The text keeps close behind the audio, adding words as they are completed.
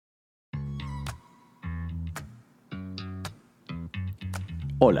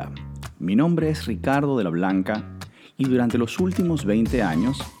Hola, mi nombre es Ricardo de la Blanca y durante los últimos 20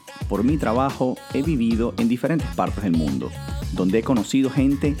 años, por mi trabajo, he vivido en diferentes partes del mundo, donde he conocido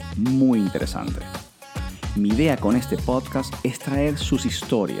gente muy interesante. Mi idea con este podcast es traer sus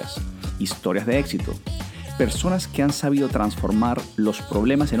historias de éxito, personas que han sabido transformar los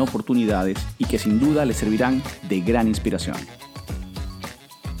problemas en oportunidades y que sin duda les servirán de gran inspiración.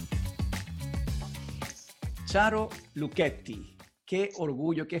 Charo Lucchetti, qué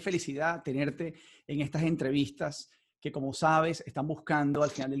orgullo, qué felicidad tenerte en estas entrevistas que, como sabes, están buscando al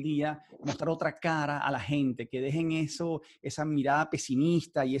final del día mostrar otra cara a la gente, que dejen esa mirada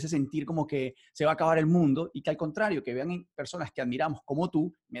pesimista y ese sentir como que se va a acabar el mundo y que al contrario, que vean en personas que admiramos como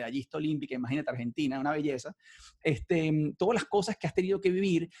tú, medallista olímpica, imagínate Argentina, una belleza, todas las cosas que has tenido que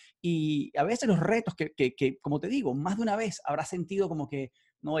vivir y a veces los retos que, como te digo, más de una vez habrás sentido como que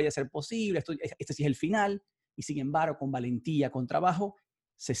no vaya a ser posible, este sí es el final, y sin embargo, con valentía, con trabajo,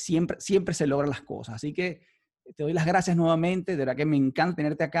 siempre se logran las cosas. Así que te doy las gracias nuevamente, de verdad que me encanta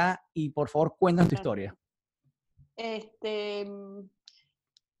tenerte acá y por favor cuéntanos tu historia. Este,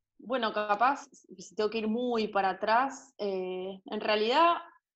 bueno, capaz, si tengo que ir muy para atrás, en realidad,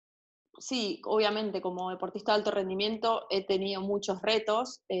 sí, obviamente como deportista de alto rendimiento he tenido muchos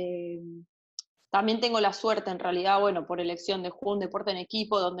retos. También tengo la suerte, en realidad, bueno, por elección de jugar un deporte en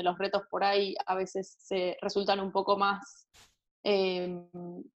equipo, donde los retos por ahí a veces se resultan un poco más, eh,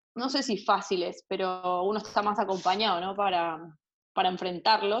 no sé si fáciles, pero uno está más acompañado, ¿no? Para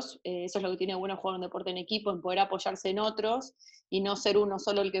enfrentarlos. Eso es lo que tiene bueno jugar un deporte en equipo, en poder apoyarse en otros y no ser uno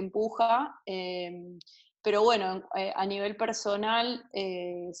solo el que empuja. Pero bueno, a nivel personal,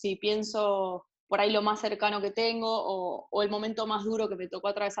 si pienso por ahí lo más cercano que tengo o el momento más duro que me tocó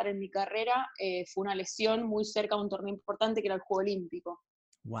atravesar en mi carrera, fue una lesión muy cerca de un torneo importante que era el Juego Olímpico.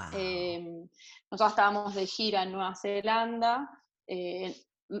 Wow. Nosotros estábamos de gira en Nueva Zelanda, eh,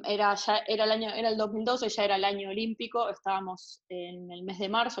 era el 2012, ya era el año olímpico, estábamos en el mes de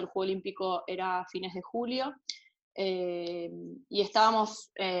marzo, el Juego Olímpico era a fines de julio, y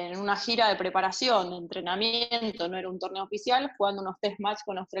estábamos en una gira de preparación, de entrenamiento, no era un torneo oficial, jugando unos test match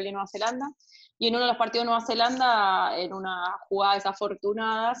con Australia y Nueva Zelanda, y en uno de los partidos de Nueva Zelanda, en una jugada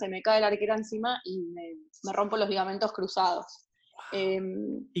desafortunada, se me cae el arquero encima y me rompo los ligamentos cruzados.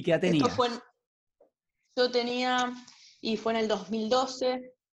 ¿Y qué edad Esto fue, tenías? yo tenía, y fue en el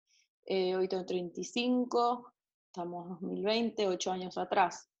 2012, hoy tengo 35, estamos en 2020, 8 años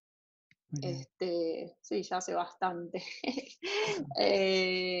atrás. Okay. Sí, ya hace bastante.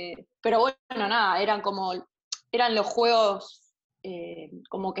 Pero bueno, nada, eran los juegos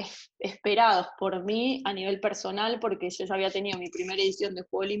como que esperados por mí a nivel personal, porque yo ya había tenido mi primera edición de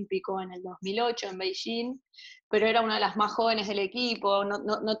Juego Olímpico en el 2008 en Beijing, pero era una de las más jóvenes del equipo, no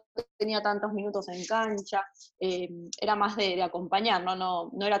tenía tantos minutos en cancha, era más de acompañar,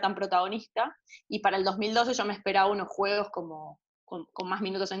 no era tan protagonista, y para el 2012 yo me esperaba unos juegos como con más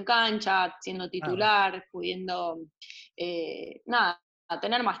minutos en cancha, siendo Claro, titular, pudiendo, nada,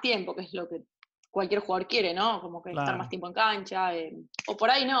 tener más tiempo, que es lo que cualquier jugador quiere, ¿no? Como que estar más claro. tiempo en cancha, o por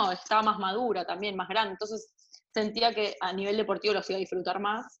ahí no, estaba más madura también, más grande, entonces sentía que a nivel deportivo los iba a disfrutar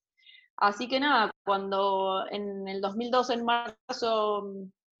más. Así que nada, cuando en el 2012, en marzo,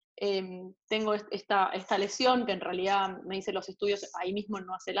 tengo esta lesión, que en realidad me hice los estudios ahí mismo en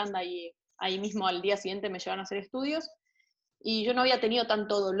Nueva Zelanda y ahí mismo al día siguiente me llevaron a hacer estudios, y yo no había tenido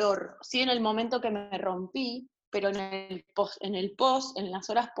tanto dolor. Sí, en el momento que me rompí, pero en las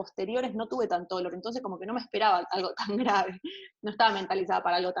horas posteriores no tuve tanto dolor. Entonces como que no me esperaba algo tan grave. No estaba mentalizada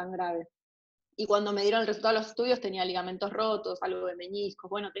para algo tan grave. Y cuando me dieron el resultado de los estudios tenía ligamentos rotos, algo de meniscos,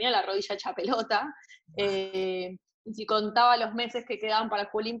 bueno, tenía la rodilla hecha pelota. Y si contaba los meses que quedaban para el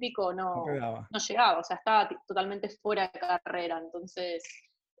Juego Olímpico, No te daba. no llegaba, o sea, estaba totalmente fuera de carrera. Entonces,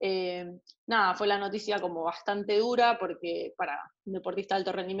 eh, nada, fue la noticia como bastante dura, porque para un deportista de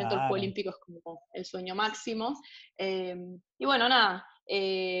alto rendimiento el Juego Claro. Olímpico es como el sueño máximo. Y bueno, nada,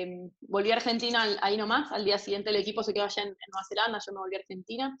 volví a Argentina ahí nomás, al día siguiente el equipo se quedó allá en Nueva Zelanda, yo me volví a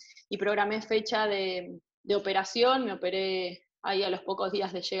Argentina y programé fecha de operación, me operé ahí a los pocos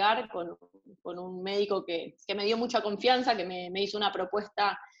días de llegar con un médico que me dio mucha confianza, que me hizo una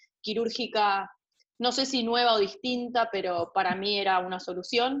propuesta quirúrgica, no sé si nueva o distinta, pero para mí era una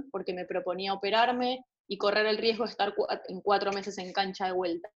solución, porque me proponía operarme y correr el riesgo de estar en 4 meses en cancha de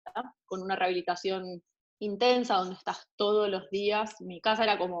vuelta, con una rehabilitación intensa, donde estás todos los días. Mi casa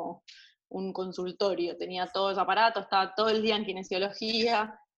era como un consultorio, tenía todos los aparatos, estaba todo el día en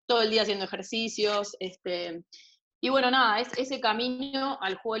kinesiología, todo el día haciendo ejercicios, y bueno, nada, ese camino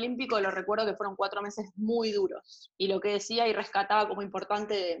al Juego Olímpico lo recuerdo que fueron 4 meses muy duros. Y lo que decía y rescataba como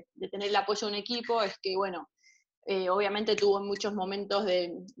importante de tener el apoyo de un equipo es que, bueno, Obviamente tuvo muchos momentos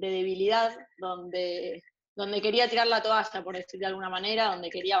de debilidad, donde quería tirar la toalla, por decir de alguna manera, donde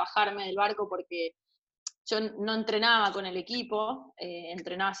quería bajarme del barco porque yo no entrenaba con el equipo,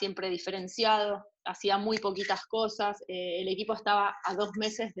 entrenaba siempre diferenciado, hacía muy poquitas cosas, el equipo estaba a 2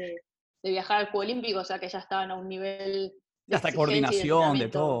 meses de viajar al Juego Olímpico, o sea que ya estaban a un nivel de Hasta exigencia y de coordinación, de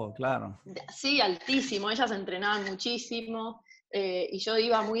entrenamiento, todo, claro. sí, altísimo, ellas entrenaban muchísimo, y yo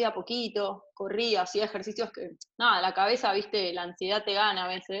iba muy de a poquito, corría, hacía ejercicios que, nada, la cabeza, viste, la ansiedad te gana a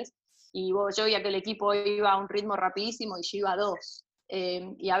veces, y yo veía que el equipo iba a un ritmo rapidísimo y yo iba a dos.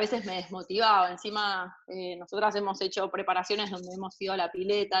 Y a veces me desmotivaba. Encima, nosotras hemos hecho preparaciones donde hemos ido a la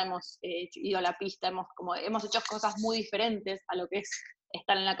pileta, hemos ido a la pista, hemos hecho cosas muy diferentes a lo que es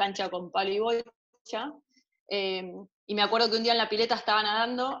estar en la cancha con palo y bocha. Y me acuerdo que un día en la pileta estaba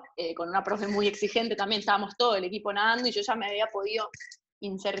nadando, con una profe muy exigente también, estábamos todo el equipo nadando y yo ya me había podido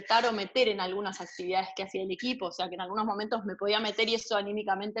insertar o meter en algunas actividades que hacía el equipo, o sea que en algunos momentos me podía meter y eso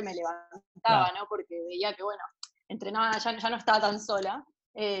anímicamente me Claro. levantaba, ¿no? Porque veía que, bueno, entrenaba, ya no estaba tan sola,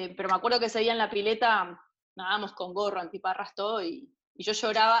 pero me acuerdo que ese día en la pileta nadábamos con gorro, antiparras, todo, y yo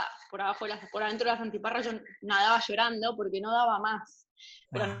lloraba por abajo, por adentro de las antiparras, yo nadaba llorando porque no daba más.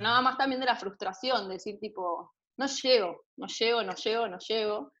 Pero Ah, nada más también de la frustración, de decir tipo, no llego, no llego, no llego, no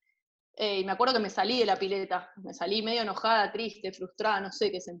llego. Y me acuerdo que me salí de la pileta, me salí medio enojada, triste, frustrada, no sé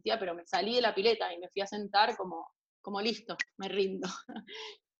qué sentía, pero me salí de la pileta y me fui a sentar como listo, me rindo.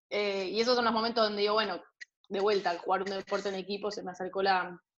 Y esos son los momentos donde digo, bueno, de vuelta, al jugar un deporte en equipo se me acercó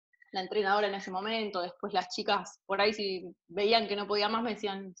la entrenadora en ese momento, después las chicas por ahí si veían que no podía más me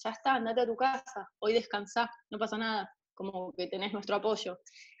decían, ya está, andate a tu casa, hoy descansá, no pasa nada, como que tenés nuestro apoyo.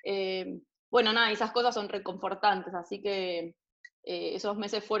 Eh, bueno, nada, esas cosas son reconfortantes, así que esos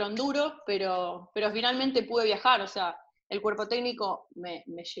meses fueron duros, pero finalmente pude viajar, o sea, el cuerpo técnico me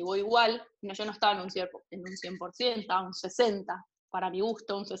llevó igual, no, yo no estaba en un 100%, estaba en un 60%, para mi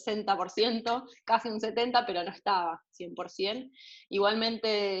gusto un 60%, casi un 70%, pero no estaba 100%.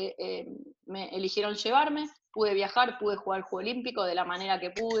 Igualmente me eligieron llevarme, pude viajar, pude jugar el Juego Olímpico de la manera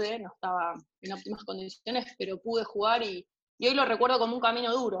que pude, no estaba en óptimas condiciones, pero pude jugar y hoy lo recuerdo como un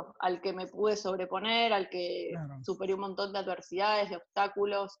camino duro, al que me pude sobreponer, al que claro. superé un montón de adversidades, de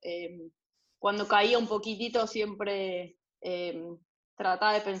obstáculos. Cuando caía un poquitito siempre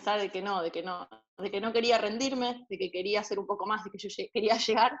trataba de pensar de que no quería rendirme, de que quería hacer un poco más, de que yo quería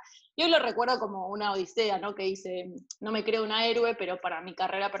llegar. Y hoy lo recuerdo como una odisea, ¿no? Que hice, no me creo una héroe, pero para mi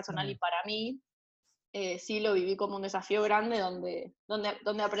carrera personal y Claro. para mí, sí lo viví como un desafío grande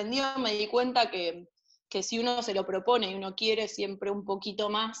donde aprendí, me di cuenta que si uno se lo propone y uno quiere siempre un poquito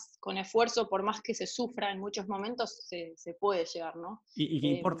más, con esfuerzo, por más que se sufra en muchos momentos, se puede llegar, ¿no? Y qué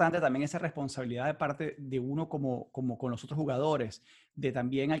Eh, importante también esa responsabilidad de parte de uno como con los otros jugadores, de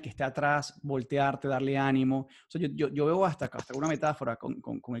también al que esté atrás, voltearte, darle ánimo. O sea, yo veo hasta una metáfora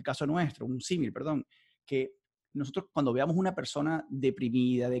con el caso nuestro, un símil, perdón, que nosotros cuando veamos una persona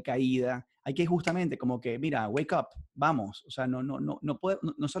deprimida, decaída, hay que justamente como que, mira, wake up, vamos. O sea,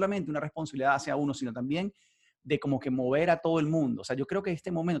 no solamente una responsabilidad hacia uno, sino también de como que mover a todo el mundo. O sea, yo creo que este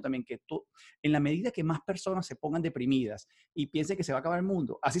momento también, en la medida que más personas se pongan deprimidas y piensen que se va a acabar el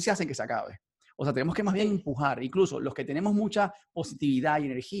mundo, así se hacen que se acabe. O sea, tenemos que más bien sí, empujar, incluso los que tenemos mucha positividad y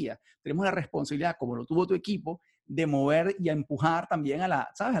energía, tenemos la responsabilidad, como lo tuvo tu equipo, de mover y a empujar también a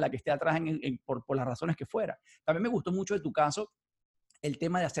la, ¿sabes? A la que esté atrás por las razones que fuera. También me gustó mucho de tu caso el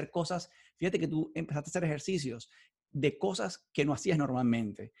tema de hacer cosas, fíjate que tú empezaste a hacer ejercicios de cosas que no hacías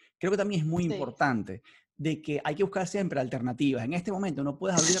normalmente. Creo que también es muy sí, importante de que hay que buscar siempre alternativas. En este momento no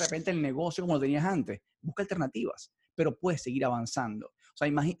puedes abrir de repente el negocio como lo tenías antes. Busca alternativas, pero puedes seguir avanzando. O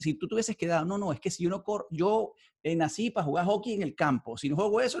sea, si tú te hubieses quedado, no, es que si yo no corro, yo nací para jugar hockey en el campo. Si no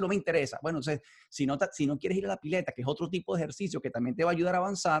juego eso, no me interesa. Bueno, entonces, si no quieres ir a la pileta, que es otro tipo de ejercicio que también te va a ayudar a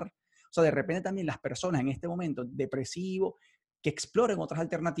avanzar, o sea, de repente también las personas en este momento depresivos, que exploren otras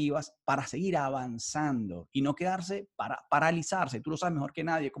alternativas para seguir avanzando y no quedarse paralizarse. Tú lo sabes mejor que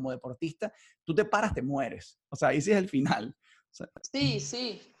nadie como deportista, tú te paras, te mueres. O sea, ese es el final. O sea, sí,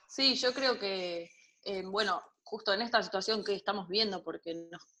 sí, sí, yo creo que, bueno, justo en esta situación que estamos viendo, porque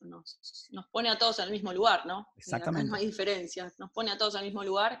nos pone a todos en el mismo lugar, ¿no? Acá no exactamente. hay diferencias, nos pone a todos en el mismo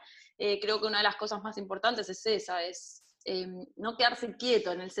lugar. Creo que una de las cosas más importantes es esa, es no quedarse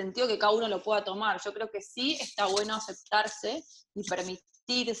quieto en el sentido que cada uno lo pueda tomar. Yo creo que sí está bueno aceptarse y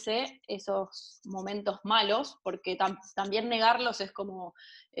permitirse esos momentos malos, porque también negarlos es como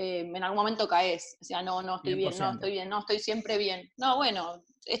en algún momento caes, o sea, no estoy bien, no 100%. estoy bien, no estoy siempre bien. No, bueno,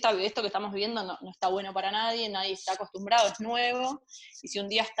 esto que estamos viviendo no está bueno para nadie, nadie está acostumbrado, es nuevo, y si un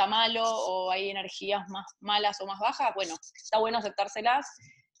día está malo o hay energías más malas o más bajas, bueno, está bueno aceptárselas,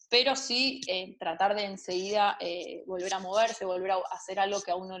 pero sí tratar de enseguida volver a moverse, volver a hacer algo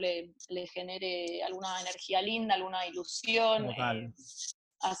que a uno le genere alguna energía linda, alguna ilusión. Total.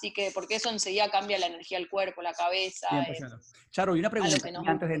 Así que, porque eso enseguida cambia la energía del cuerpo, la cabeza, 100%. Charo, y una a lo pregunta, que nos y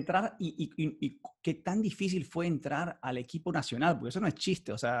antes de guste. entrar, y ¿qué tan difícil fue entrar al equipo nacional? Porque eso no es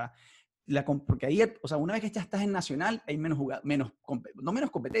chiste, o sea, porque ahí, o sea, una vez que ya estás en nacional, hay no menos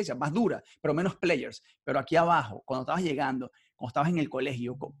competencia, más dura, pero menos players. Pero aquí abajo, cuando estabas llegando, cuando estabas en el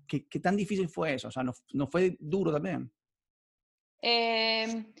colegio, ¿qué tan difícil fue eso? O sea, ¿no fue duro también?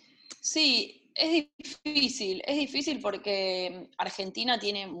 Sí, es difícil porque Argentina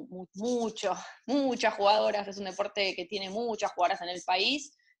tiene muchas jugadoras, es un deporte que tiene muchas jugadoras en el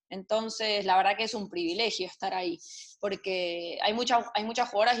país, entonces la verdad que es un privilegio estar ahí, porque hay muchas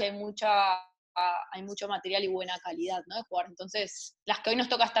jugadoras y hay mucho material y buena calidad, ¿no? De jugar. Entonces, las que hoy nos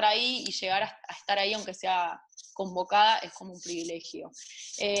toca estar ahí y llegar a estar ahí, aunque sea convocada, es como un privilegio.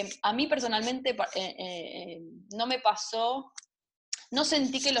 A mí personalmente no me pasó. No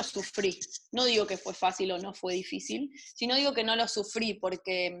sentí que lo sufrí. No digo que fue fácil o no fue difícil, sino digo que no lo sufrí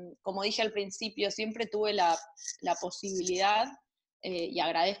porque, como dije al principio, siempre tuve la posibilidad y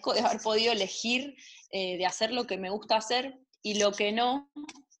agradezco de haber podido elegir de hacer lo que me gusta hacer y lo que no,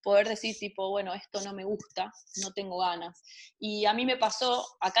 poder decir tipo, bueno, esto no me gusta, no tengo ganas. Y a mí me pasó,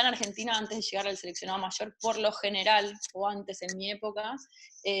 acá en Argentina, antes de llegar al seleccionado mayor, por lo general, o antes en mi época,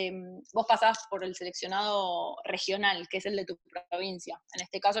 eh, vos pasás por el seleccionado regional, que es el de tu provincia. En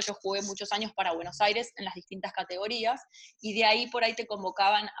este caso yo jugué muchos años para Buenos Aires en las distintas categorías y de ahí por ahí te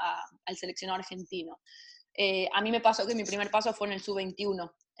convocaban al seleccionado argentino. A mí me pasó que mi primer paso fue en el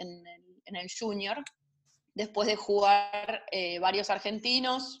sub-21, en el junior, después de jugar varios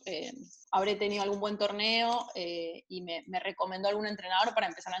argentinos, habré tenido algún buen torneo y me recomendó algún entrenador para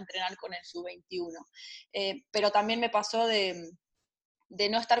empezar a entrenar con el sub-21. Pero también me pasó de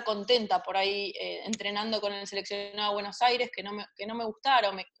no estar contenta por ahí entrenando con el seleccionado de Buenos Aires, que no me gustara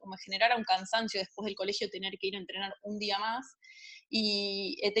o me generara un cansancio después del colegio tener que ir a entrenar un día más.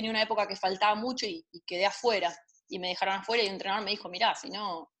 Y he tenido una época que faltaba mucho y quedé afuera. Y me dejaron afuera y el entrenador me dijo, mirá, si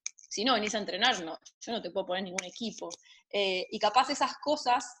no venís a entrenar, no, yo no te puedo poner ningún equipo. Y capaz esas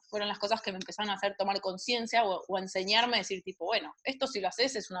cosas fueron las cosas que me empezaron a hacer tomar conciencia o a enseñarme a decir tipo, bueno, esto si lo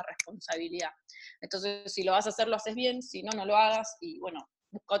haces es una responsabilidad. Entonces, si lo vas a hacer, lo haces bien, si no, no lo hagas y bueno,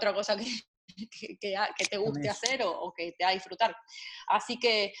 busca otra cosa que te guste hacer o que te haga disfrutar. Así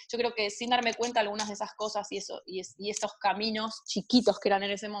que yo creo que sin darme cuenta algunas de esas cosas y esos caminos chiquitos que eran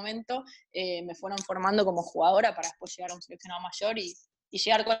en ese momento me fueron formando como jugadora para después llegar a un seleccionado mayor y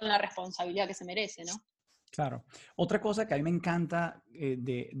llegar con la responsabilidad que se merece, ¿no? Claro. Otra cosa que a mí me encanta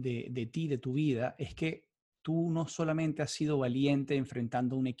de ti, de tu vida, es que tú no solamente has sido valiente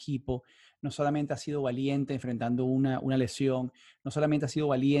enfrentando un equipo, no solamente has sido valiente enfrentando una lesión, no solamente has sido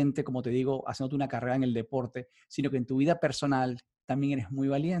valiente, como te digo, haciéndote una carrera en el deporte, sino que en tu vida personal también eres muy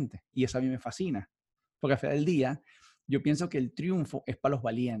valiente. Y eso a mí me fascina. Porque al final del día, yo pienso que el triunfo es para los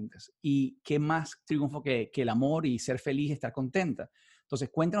valientes. Y qué más triunfo que el amor y ser feliz y estar contenta. Entonces,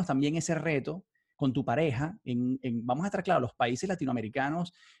 cuéntanos también ese reto con tu pareja, vamos a estar claros, los países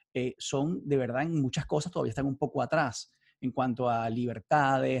latinoamericanos son de verdad en muchas cosas todavía están un poco atrás en cuanto a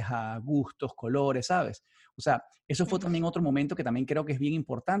libertades, a gustos, colores, ¿sabes? O sea, eso fue también otro momento que también creo que es bien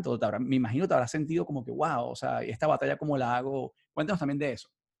importante. Me imagino te habrás sentido como que, wow, o sea, esta batalla, ¿cómo la hago? Cuéntanos también de eso.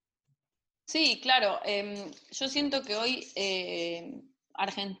 Sí, claro. Yo siento que hoy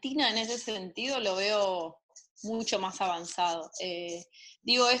Argentina en ese sentido lo veo mucho más avanzado.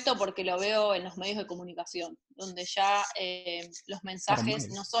 Digo esto porque lo veo en los medios de comunicación, donde ya los mensajes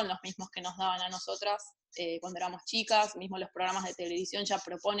Normal. no son los mismos que nos daban a nosotras cuando éramos chicas, mismo los programas de televisión ya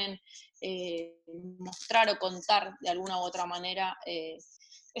proponen mostrar o contar de alguna u otra manera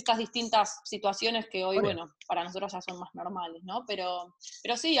estas distintas situaciones que hoy, Historia. bueno, para nosotros ya son más normales, ¿no? Pero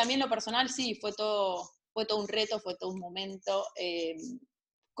sí, a mí en lo personal sí, fue todo un reto, fue todo un momento.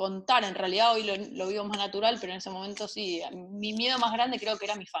 Contar, en realidad hoy lo vivo más natural, pero en ese momento sí, mi miedo más grande creo que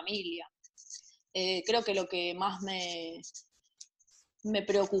era mi familia. Creo que lo que más me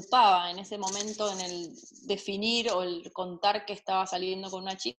preocupaba en ese momento, en el definir o el contar que estaba saliendo con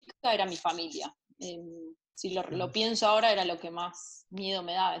una chica, era mi familia. Si lo pienso ahora, era lo que más miedo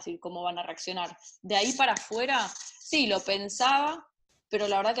me daba, es decir, cómo van a reaccionar. De ahí para afuera, sí, lo pensaba, pero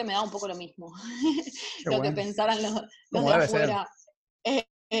la verdad que me da un poco lo mismo, Qué lo que bueno. pensaran los Como de debe ser. afuera.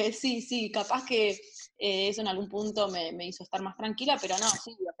 Sí, sí, capaz que eso en algún punto me hizo estar más tranquila, pero no,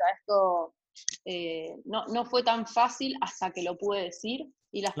 sí, o sea, esto no fue tan fácil hasta que lo pude decir,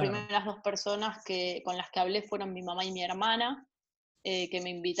 y las Claro. primeras dos personas con las que hablé fueron mi mamá y mi hermana, que me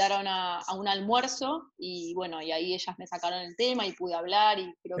invitaron a un almuerzo y bueno, y ahí ellas me sacaron el tema y pude hablar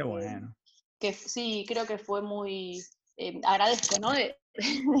y creo Qué bueno. que sí, creo que fue muy, agradezco, ¿no? De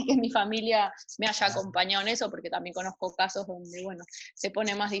que mi familia me haya acompañado en eso, porque también conozco casos donde, bueno, se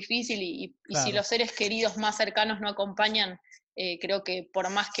pone más difícil y si Claro. los seres queridos más cercanos no acompañan, creo que por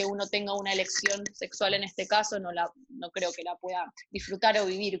más que uno tenga una elección sexual en este caso, no creo que la pueda disfrutar o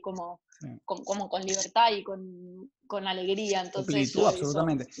vivir Sí. como con libertad y con alegría. Con Entonces plenitud, yo eso,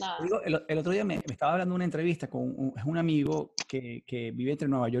 absolutamente. Te nada. digo, el otro día me estaba hablando de una entrevista con es un amigo que vive entre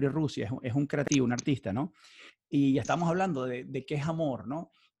Nueva York y Rusia, es un creativo, un artista, ¿no? Y ya estamos hablando de qué es amor,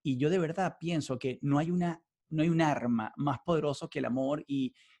 ¿no? Y yo de verdad pienso que no hay un arma más poderoso que el amor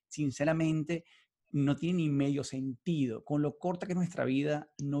y sinceramente no tiene ni medio sentido. Con lo corta que es nuestra vida,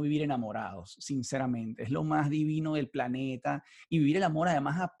 no vivir enamorados, sinceramente. Es lo más divino del planeta y vivir el amor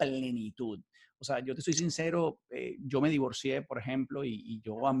además a plenitud. O sea, yo te soy sincero, yo me divorcié, por ejemplo, y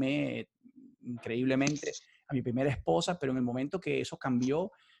yo amé increíblemente a mi primera esposa, pero en el momento que eso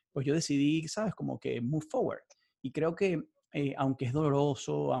cambió, pues yo decidí, ¿sabes? Como que move forward. Y creo que, aunque es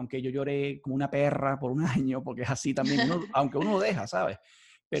doloroso, aunque yo lloré como una perra por un año, porque es así también, aunque uno lo deja, ¿sabes?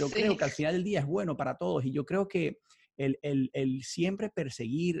 Pero creo Sí. que al final del día es bueno para todos. Y yo creo que el siempre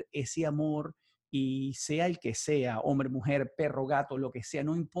perseguir ese amor, y sea el que sea, hombre, mujer, perro, gato, lo que sea,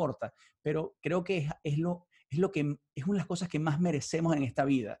 no importa, pero creo que es lo que es una de las cosas que más merecemos en esta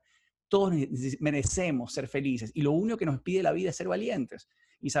vida. Todos merecemos ser felices y lo único que nos pide la vida es ser valientes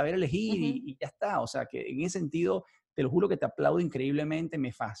y saber elegir Ujú. y ya está. O sea, que en ese sentido, te lo juro que te aplaudo increíblemente,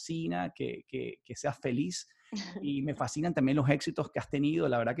 me fascina que seas feliz y me fascinan también los éxitos que has tenido.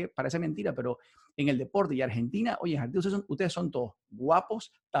 La verdad que parece mentira, pero en el deporte y Argentina, oye, Argentina, ustedes son todos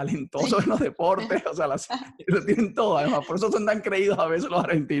guapos, talentosos en Sí. los deportes, o sea, lo tienen todo, además, por eso son tan creídos a veces los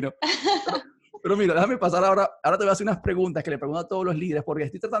argentinos. Pero, pero mira, déjame pasar ahora te voy a hacer unas preguntas que le pregunto a todos los líderes, porque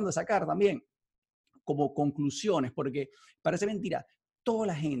estoy tratando de sacar también como conclusiones, porque parece mentira, toda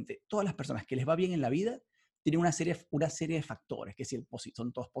la gente, todas las personas que les va bien en la vida, tienen una serie de factores, que si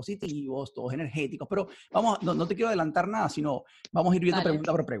son todos positivos, todos energéticos, pero vamos, no te quiero adelantar nada, sino vamos a ir viendo Dale.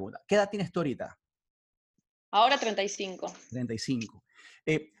 pregunta por pregunta. ¿Qué edad tienes tú ahorita? Ahora 35. 35.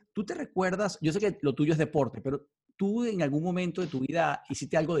 ¿Tú te recuerdas? Yo sé que lo tuyo es deporte, pero tú en algún momento de tu vida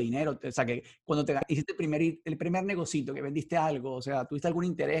hiciste algo de dinero, o sea, que cuando hiciste el primer negocito, que vendiste algo, o sea, ¿tuviste algún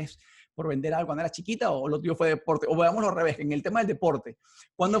interés por vender algo cuando eras chiquita o lo tuyo fue deporte? O veámoslo al revés, en el tema del deporte,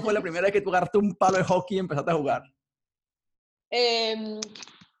 ¿cuándo fue la primera vez que tú agarraste un palo de hockey y empezaste a jugar? Em,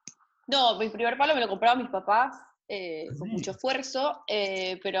 no, mi primer palo me lo compraron mis papás, con mucho Sí. esfuerzo,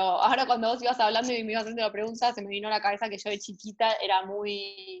 pero ahora cuando vos ibas hablando y me ibas haciendo la pregunta, se me vino a la cabeza que yo de chiquita era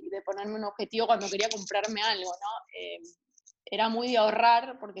muy de ponerme un objetivo cuando quería comprarme algo, ¿no? Era muy de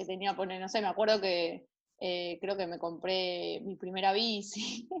ahorrar porque tenía, no sé, me acuerdo que creo que me compré mi primera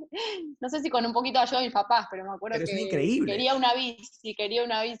bici. No sé si con un poquito de ayuda de mis papás, pero me acuerdo Pero eso es que increíble. quería una bici, quería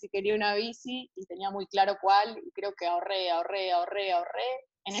una bici y tenía muy claro cuál y creo que ahorré.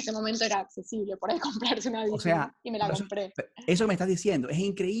 En ese momento era accesible por ahí comprarse una O bici, ¿no? sea, Y me la pero compré. eso que me estás diciendo es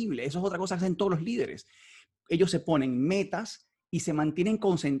increíble. Eso es otra cosa que hacen todos los líderes. Ellos se ponen metas y se mantienen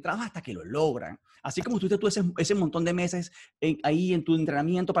concentrados hasta que lo logran. Así como tú ese montón de meses ahí en tu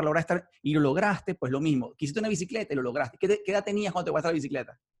entrenamiento para lograr estar y lo lograste, pues lo mismo. Quisiste una bicicleta y lo lograste. ¿Qué edad tenías cuando te guaste la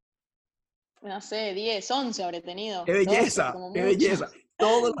bicicleta? No sé, 10, 11 habré ¡Qué tenido, 12 belleza! como ¡Qué mucho. belleza!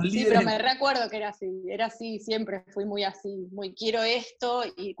 Todos los Sí, líderes pero me recuerdo que era así, siempre fui muy así, muy quiero esto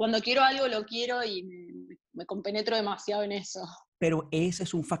y cuando quiero algo lo quiero y me compenetro demasiado en eso. pero ese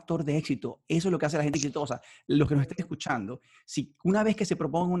es un factor de éxito. Eso es lo que hace a la gente exitosa. Los que nos estén escuchando, si una vez que se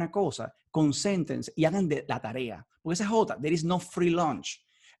propongan una cosa, concéntrense y hagan la tarea. Porque esa es otra. There is no free lunch.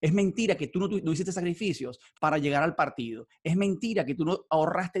 Es mentira que tú no hiciste sacrificios para llegar al partido. Es mentira que tú no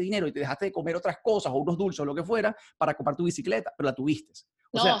ahorraste dinero y te dejaste de comer otras cosas o unos dulces o lo que fuera para comprar tu bicicleta, pero la tuviste.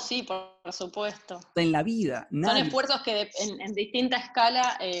 O sea, No, sí, por supuesto. en la vida Son nadie. esfuerzos que en distinta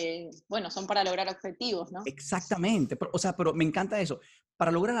escala, bueno, son para lograr objetivos, ¿no? Exactamente, o sea, pero me encanta eso.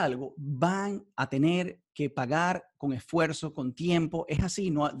 Para lograr algo van a tener que pagar con esfuerzo, con tiempo. Es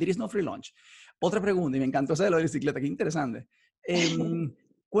así, no, there is no free lunch. Otra pregunta, y me encantó esa de la bicicleta, qué interesante.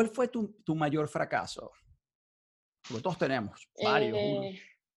 ¿Cuál fue tu mayor fracaso? Porque todos tenemos varios, uno. Eh,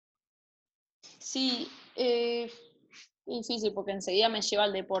 sí, difícil porque enseguida me lleva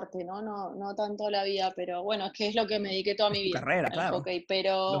al deporte, ¿no? No tanto a la vida, pero bueno, es que es lo que me dediqué toda Es mi tu vida, carrera, el claro, hockey,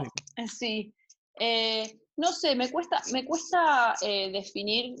 pero lógico. sí. No sé, me cuesta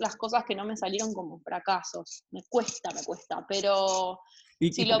definir las cosas que no me salieron como fracasos. Me cuesta, pero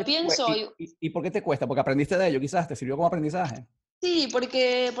 ¿Y si por lo qué pienso, y por qué te cuesta? Porque aprendiste de ello, quizás, te sirvió como aprendizaje. sí,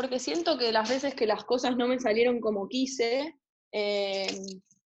 porque siento que las veces que las cosas no me salieron como quise,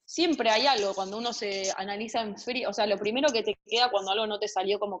 siempre hay algo cuando uno se analiza en frío, o sea, lo primero que te queda cuando algo no te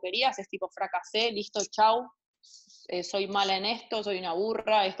salió como querías es tipo, fracasé, listo, chau, soy mala en esto, soy una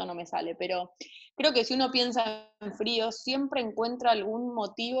burra, esto no me sale. Pero creo que si uno piensa en frío, siempre encuentra algún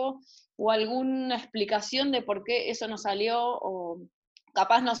motivo o alguna explicación de por qué eso no salió, o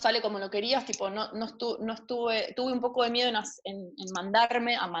capaz no sale como lo querías, tipo, tuve un poco de miedo en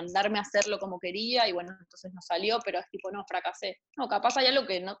mandarme a hacerlo como quería, y bueno, entonces no salió, pero es tipo, no, fracasé. No, capaz hay algo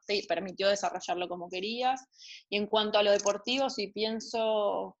que no te permitió desarrollarlo como querías. Y en cuanto a lo deportivo, si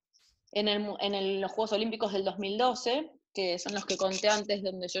pienso en los Juegos Olímpicos del 2012, que son los que conté antes,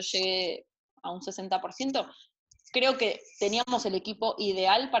 donde yo llegué a un 60%, creo que teníamos el equipo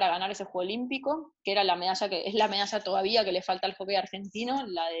ideal para ganar ese Juego Olímpico, que era la medalla que es la medalla todavía que le falta al hockey argentino,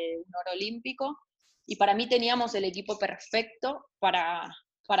 la de un oro olímpico, y para mí teníamos el equipo perfecto para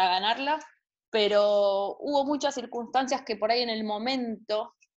ganarla, pero hubo muchas circunstancias que por ahí en el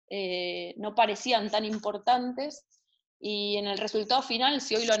momento no parecían tan importantes, y en el resultado final,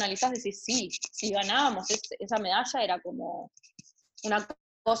 si hoy lo analizás, decís, sí, si ganábamos esa medalla era como una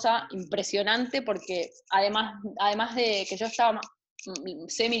cosa impresionante, porque además de que yo estaba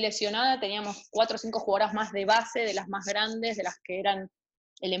semi lesionada, teníamos 4 o 5 jugadoras más de base, de las más grandes, de las que eran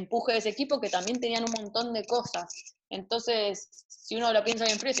el empuje de ese equipo, que también tenían un montón de cosas. Entonces, si uno lo piensa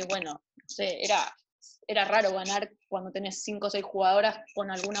bien frío, dice, bueno, no sé, era raro ganar cuando tenés 5 o 6 jugadoras con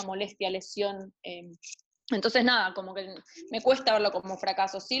alguna molestia, lesión. Entonces, nada, como que me cuesta verlo como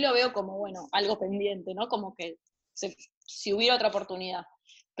fracaso. Sí lo veo como, bueno, algo pendiente, ¿no? Como que si hubiera otra oportunidad.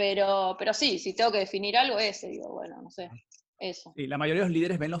 Pero sí, si tengo que definir algo, ese, digo, bueno, no sé, eso. Y la mayoría de los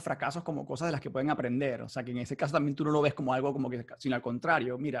líderes ven los fracasos como cosas de las que pueden aprender. O sea, que en ese caso también tú no lo ves como algo como que, sino al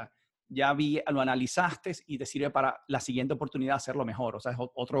contrario, mira, ya lo analizaste y te sirve para la siguiente oportunidad hacerlo mejor. O sea, es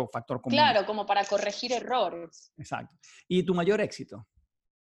otro factor común. Claro, como para corregir errores. Exacto. ¿Y tu mayor éxito?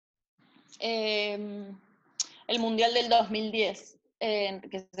 El Mundial del 2010,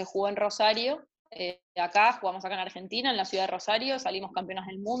 que se jugó en Rosario. Acá, jugamos acá en Argentina, en la ciudad de Rosario, salimos campeonas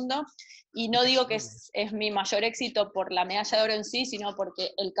del mundo. Y no digo que es mi mayor éxito por la medalla de oro en sí, sino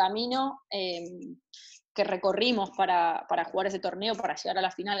porque el camino que recorrimos para jugar ese torneo, para llegar a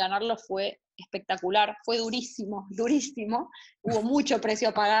la final, ganarlo, fue espectacular. Fue durísimo, durísimo. Hubo mucho precio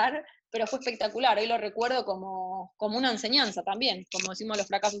a pagar, pero fue espectacular. Hoy lo recuerdo como una enseñanza también. Como decimos, los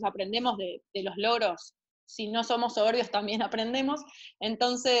fracasos aprendemos, de los logros. Si no somos soberbios, también aprendemos.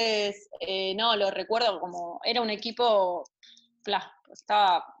 Entonces, no, lo recuerdo como, era un equipo,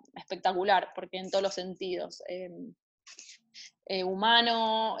 estaba espectacular, porque en todos los sentidos.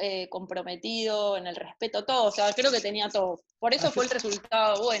 Humano, comprometido, en el respeto, todo. O sea, creo que tenía todo. Por eso fue el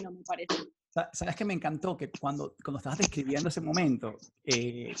resultado bueno, me parece. ¿Sabes que me encantó? Que cuando estabas describiendo ese momento,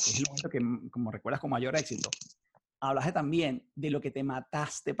 que es el momento que, como recuerdas, con mayor éxito, hablaste también de lo que te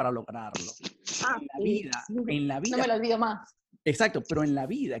mataste para lograrlo. En la vida, en la vida. No me lo olvido más. Exacto, pero en la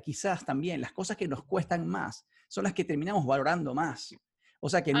vida quizás también las cosas que nos cuestan más son las que terminamos valorando más. O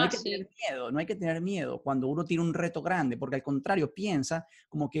sea que no hay que tener miedo, no hay que tener miedo cuando uno tiene un reto grande, porque al contrario piensa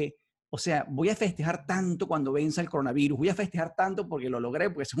como que, o sea, voy a festejar tanto cuando venza el coronavirus, voy a festejar tanto porque lo logré,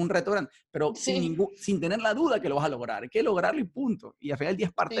 porque es un reto grande, pero Sí. sin tener la duda que lo vas a lograr. Hay que lograrlo y punto. Y al final el día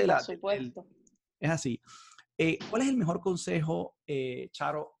es parte Sí, de por la... supuesto. es así. ¿Cuál es el mejor consejo,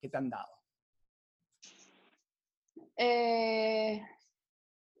 Charo, que te han dado?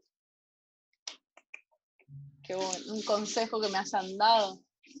 Qué bueno, un consejo que me hayan dado.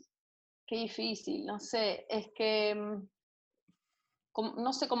 Qué difícil, no sé. Es que,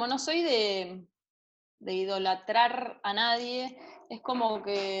 no sé, como no soy de idolatrar a nadie, es como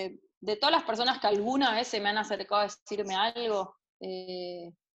que de todas las personas que alguna vez se me han acercado a decirme algo,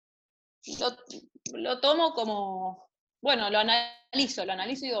 lo tomo como, bueno, lo analizo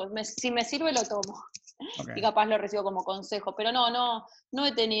y digo, si me sirve lo tomo. Okay. Y capaz lo recibo como consejo, pero no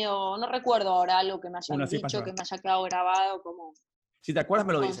he tenido, no recuerdo ahora algo que me hayan dicho, que me haya quedado grabado como si te acuerdas,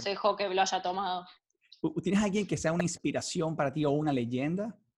 me lo dices. Consejo que lo haya tomado. ¿Tienes alguien que sea una inspiración para ti o una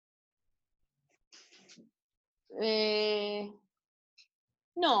leyenda?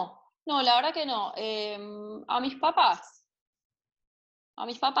 No, la verdad que no. A mis papás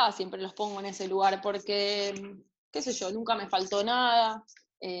siempre los pongo en ese lugar porque, qué sé yo, nunca me faltó nada.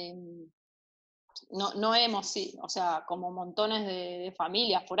 No hemos, sí, o sea, como montones de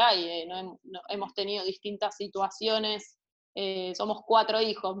familias por ahí, hemos tenido distintas situaciones. Somos 4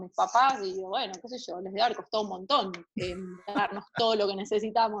 hijos, mis papás, y digo, bueno, qué sé yo, les debe haber costado un montón darnos todo lo que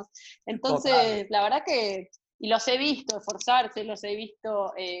necesitamos. Entonces, la verdad que, y los he visto esforzarse, los he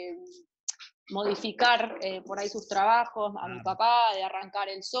visto modificar por ahí sus trabajos, a mi papá, de arrancar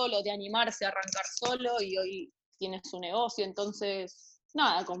él solo, de animarse a arrancar solo, y hoy tiene su negocio, entonces,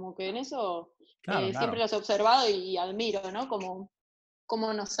 nada, como que en eso Claro, siempre claro. los he observado y admiro, ¿no?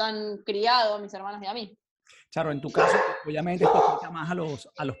 Como nos han criado a mis hermanos y a mí. Charo, en tu caso, obviamente esto aplica más a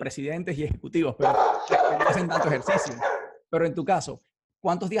los presidentes y ejecutivos, pero que no hacen tanto ejercicio. Pero en tu caso,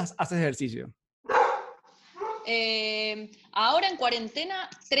 ¿cuántos días haces ejercicio? Ahora en cuarentena,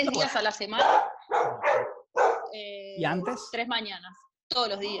 3 días a la semana, ¿Y antes? 3 mañanas, todos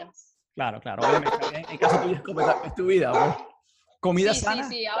los días. Claro, claro, obviamente. En el caso tuyo es tu vida, pues. ¿Comida Sí, sí, sana?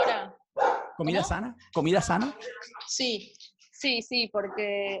 sí, ahora. ¿Comida ¿Cómo? sana? ¿Comida sana? Sí, sí, sí,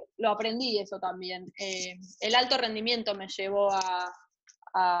 porque lo aprendí eso también. El alto rendimiento me llevó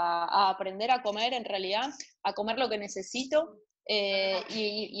a aprender a comer, en realidad, a comer lo que necesito,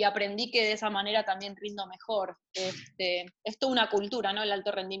 y aprendí que de esa manera también rindo mejor. Es toda una cultura, ¿no? El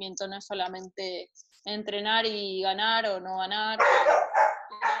alto rendimiento no es solamente entrenar y ganar o no ganar.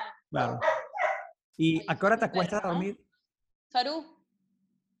 Claro. ¿Y Ahí a qué está hora te mi acuestas perro, a ¿no? dormir? Saru,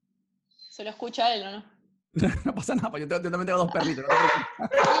 se lo escucha a él, ¿o no? No pasa nada, pues yo también tengo dos perritos, no te preocupes.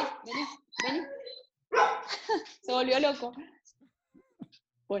 Vení, vení, vení. Se volvió loco.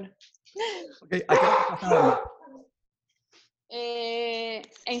 Bueno. Ok, ¿a qué hora te acuestas a dormir?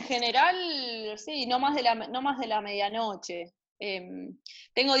 En general, sí, no más de la medianoche.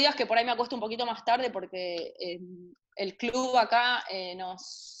 Tengo días que por ahí me acuesto un poquito más tarde porque el club acá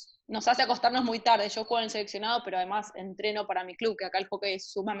nos hace acostarnos muy tarde. Yo juego en el seleccionado, pero además entreno para mi club, que acá el hockey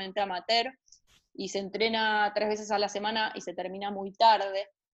es sumamente amateur, y se entrena 3 veces a la semana y se termina muy tarde.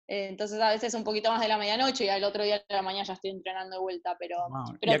 Entonces a veces un poquito más de la medianoche y al otro día de la mañana ya estoy entrenando de vuelta,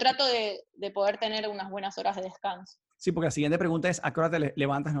 Wow. pero trato de poder tener unas buenas horas de descanso. Sí, porque la siguiente pregunta es, ¿a qué hora te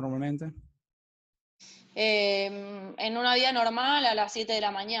levantas normalmente? En una vida normal a las 7 de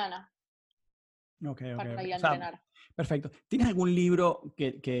la mañana Ok, ok, para ok. ir a O sea, entrenar. perfecto. ¿Tienes algún libro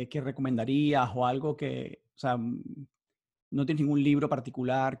que recomendarías o algo que, o sea, no tienes ningún libro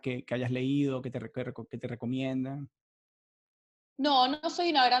particular que hayas leído, que te recomiendan? No, no soy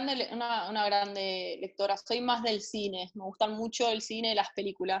una grande lectora, soy más del cine. Me gustan mucho el cine y las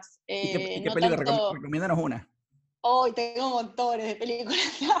películas. Y qué No película? tanto. Recomiéndanos una. Hoy tengo montones de películas,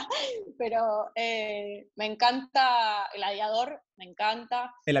 pero me encanta Gladiador, me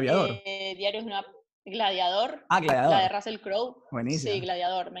encanta. El Aviador. Diarios de una Gladiador, Ah, la de Gladiador. Russell Crowe. Sí, Buenísima.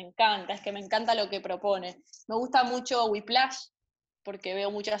 Gladiador, me encanta, es que me encanta lo que propone. Me gusta mucho Whiplash, porque veo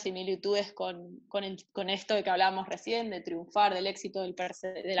muchas similitudes con esto de que hablábamos recién, de triunfar, del éxito, de la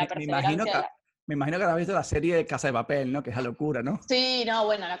Me imagino perseverancia. que, me imagino que has visto la serie de Casa de Papel, ¿no? Que es la locura, ¿no? Sí, no,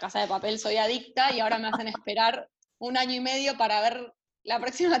 bueno, La Casa de Papel soy adicta y ahora me hacen esperar 1 año y medio para ver la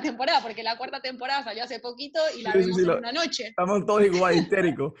próxima temporada, porque la cuarta temporada salió hace poquito y Sí, la sí, sí, vemos en una noche. estamos todos igual,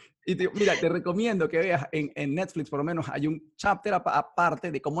 histéricos. Y mira, te recomiendo que veas en Netflix, por lo menos, hay un chapter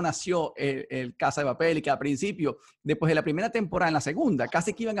aparte de cómo nació el Casa de Papel y que al principio, después de la primera temporada, en la segunda,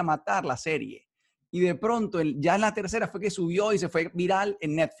 casi que iban a matar la serie. Y de pronto, ya en la tercera fue que subió y se fue viral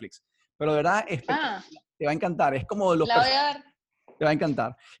en Netflix. Pero de verdad, Ah, espectacular. Te va a encantar. Es como los la voy a personajes. ver. Te va a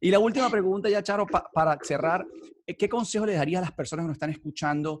encantar. Y la última pregunta ya, Charo, para cerrar, ¿qué consejo le darías a las personas que nos están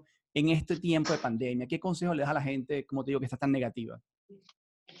escuchando en este tiempo de pandemia? ¿Qué consejo le das a la gente, como te digo, que está tan negativa?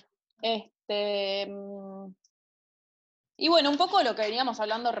 Este, mm, y bueno, un poco lo que veníamos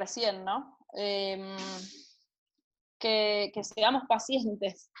hablando recién, ¿no? Que seamos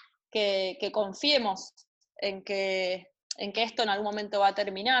pacientes, que confiemos en que esto en algún momento va a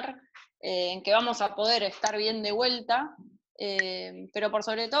terminar, en que vamos a poder estar bien de vuelta, pero por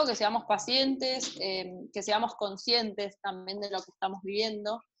sobre todo que seamos pacientes, que seamos conscientes también de lo que estamos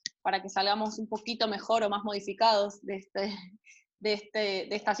viviendo, para que salgamos un poquito mejor o más modificados de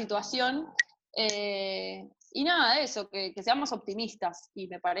esta situación. Y nada, eso, que seamos optimistas, y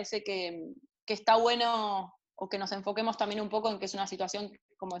me parece que está bueno, o que nos enfoquemos también un poco en que es una situación,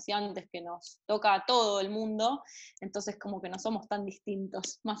 como decía antes, que nos toca a todo el mundo, entonces como que no somos tan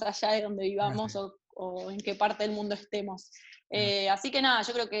distintos, más allá de donde vivamos o en qué parte del mundo estemos. Así que nada,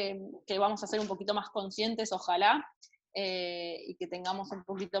 yo creo que vamos a ser un poquito más conscientes, ojalá, y que tengamos un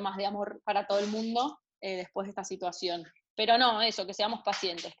poquito más de amor para todo el mundo después de esta situación. Pero no, eso, que seamos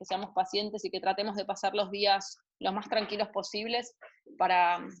pacientes y que tratemos de pasar los días lo más tranquilos posibles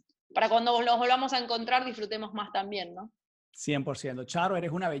para cuando nos volvamos a encontrar disfrutemos más también, ¿no? 100%. Charo,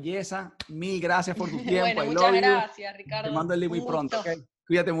 eres una belleza. Mil gracias por tu tiempo. Bueno, I muchas love you. gracias, Te Ricardo. mando el link muy Un pronto, gusto. ¿ok?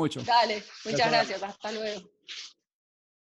 Cuídate mucho. Dale, muchas Gracias. gracias. Hasta luego.